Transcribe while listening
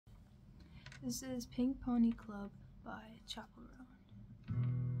This is Pink Pony Club by Chappell.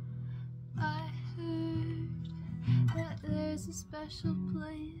 I heard that there's a special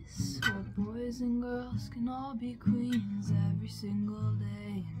place where boys and girls can all be queens every single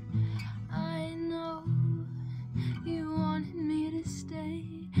day. And I know you wanted me to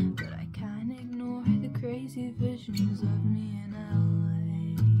stay, but I can't ignore the crazy visions of me in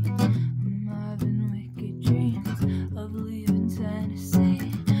LA. I'm having wicked dreams of leaving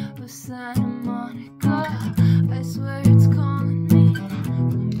Tennessee or Santa Monica. I swear it's calling me.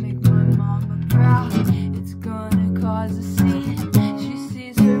 Will make my mama proud. It's gonna cause a scene. She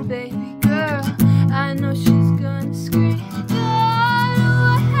sees her baby girl. I know she's gonna scream. God,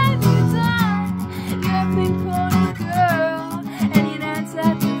 what have you done? You're a pink pony girl, and you dance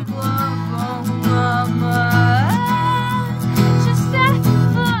at the club. Oh, mama, just having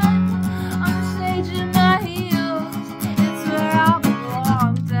fun on the stage in my heels. It's where I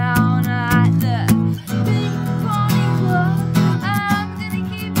belong, down at the Pink Pony Club. I'm gonna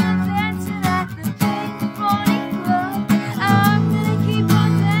keep on dancing at the Pink Pony Club. I'm gonna keep on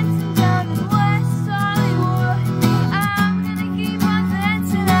dancing down in West Hollywood. I'm gonna keep on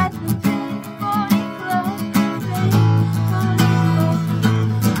dancing at the Pink Pony Club. Pink Pony Club.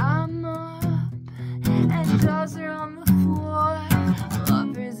 I'm up and dolls are on the floor.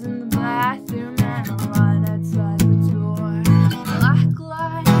 Lovers in the bathroom and a line outside the door. Black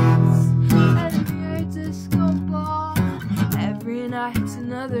lights and a pure disco ball. Every night's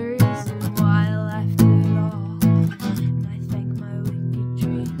another reason why I left it all. And I thank my wicked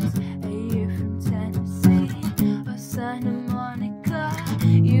dreams a year from Tennessee or Santa Monica.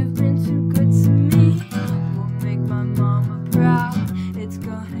 You've been too good to me. Will make my mama proud. It's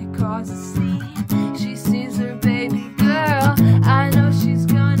gonna cause a scene. She sees her baby girl. I know she's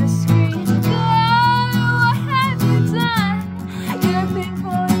gonna scream. God, what have you done? You're a pink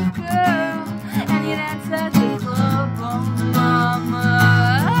pony girl, and you dance at the club. Oh, mama,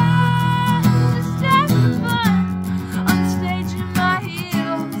 just having fun on the stage in my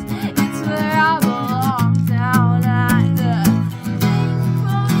heels. It's where I belong, down at the Pink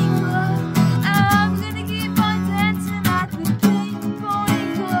Pony Club. I'm gonna keep on dancing at the Pink Pony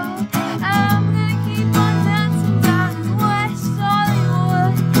Club. I'm gonna keep on dancing down in West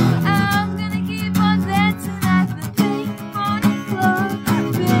Hollywood. I'm gonna keep on dancing at the Pink Pony Club.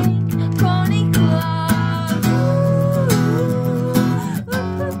 Pink Pony Club.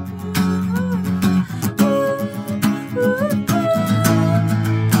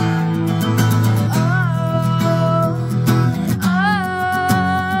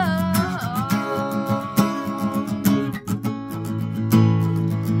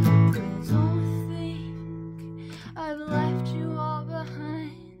 Don't think I've left you all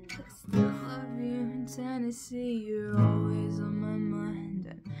behind. I still love you in Tennessee. You're always on my mind.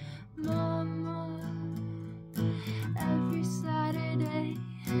 And mama, every Saturday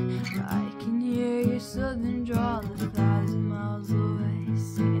I can hear your southern drawl 1,000 miles away,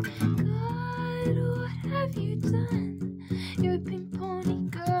 singing, God, what have you done? You're a pink pony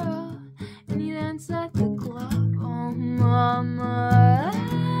girl, and you dance at the club. Oh, mama,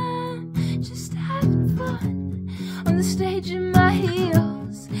 just having fun on the stage in my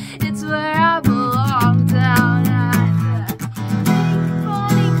heels. It's where I belong, down at the Pink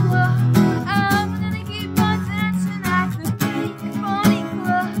Pony Club. I'm gonna keep on dancing at the Pink Pony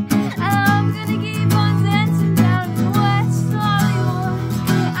Club. I'm gonna keep on dancing down in West Hollywood.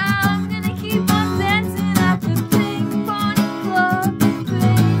 I'm gonna keep on dancing at the Pink Pony Club. Pink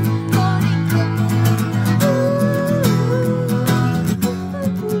Pony Club.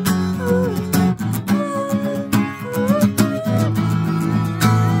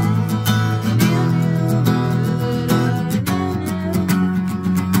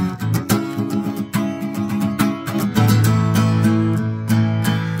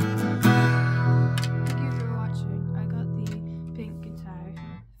 Thank you for watching. I got the pink guitar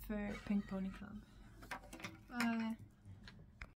for Pink Pony Club. Bye.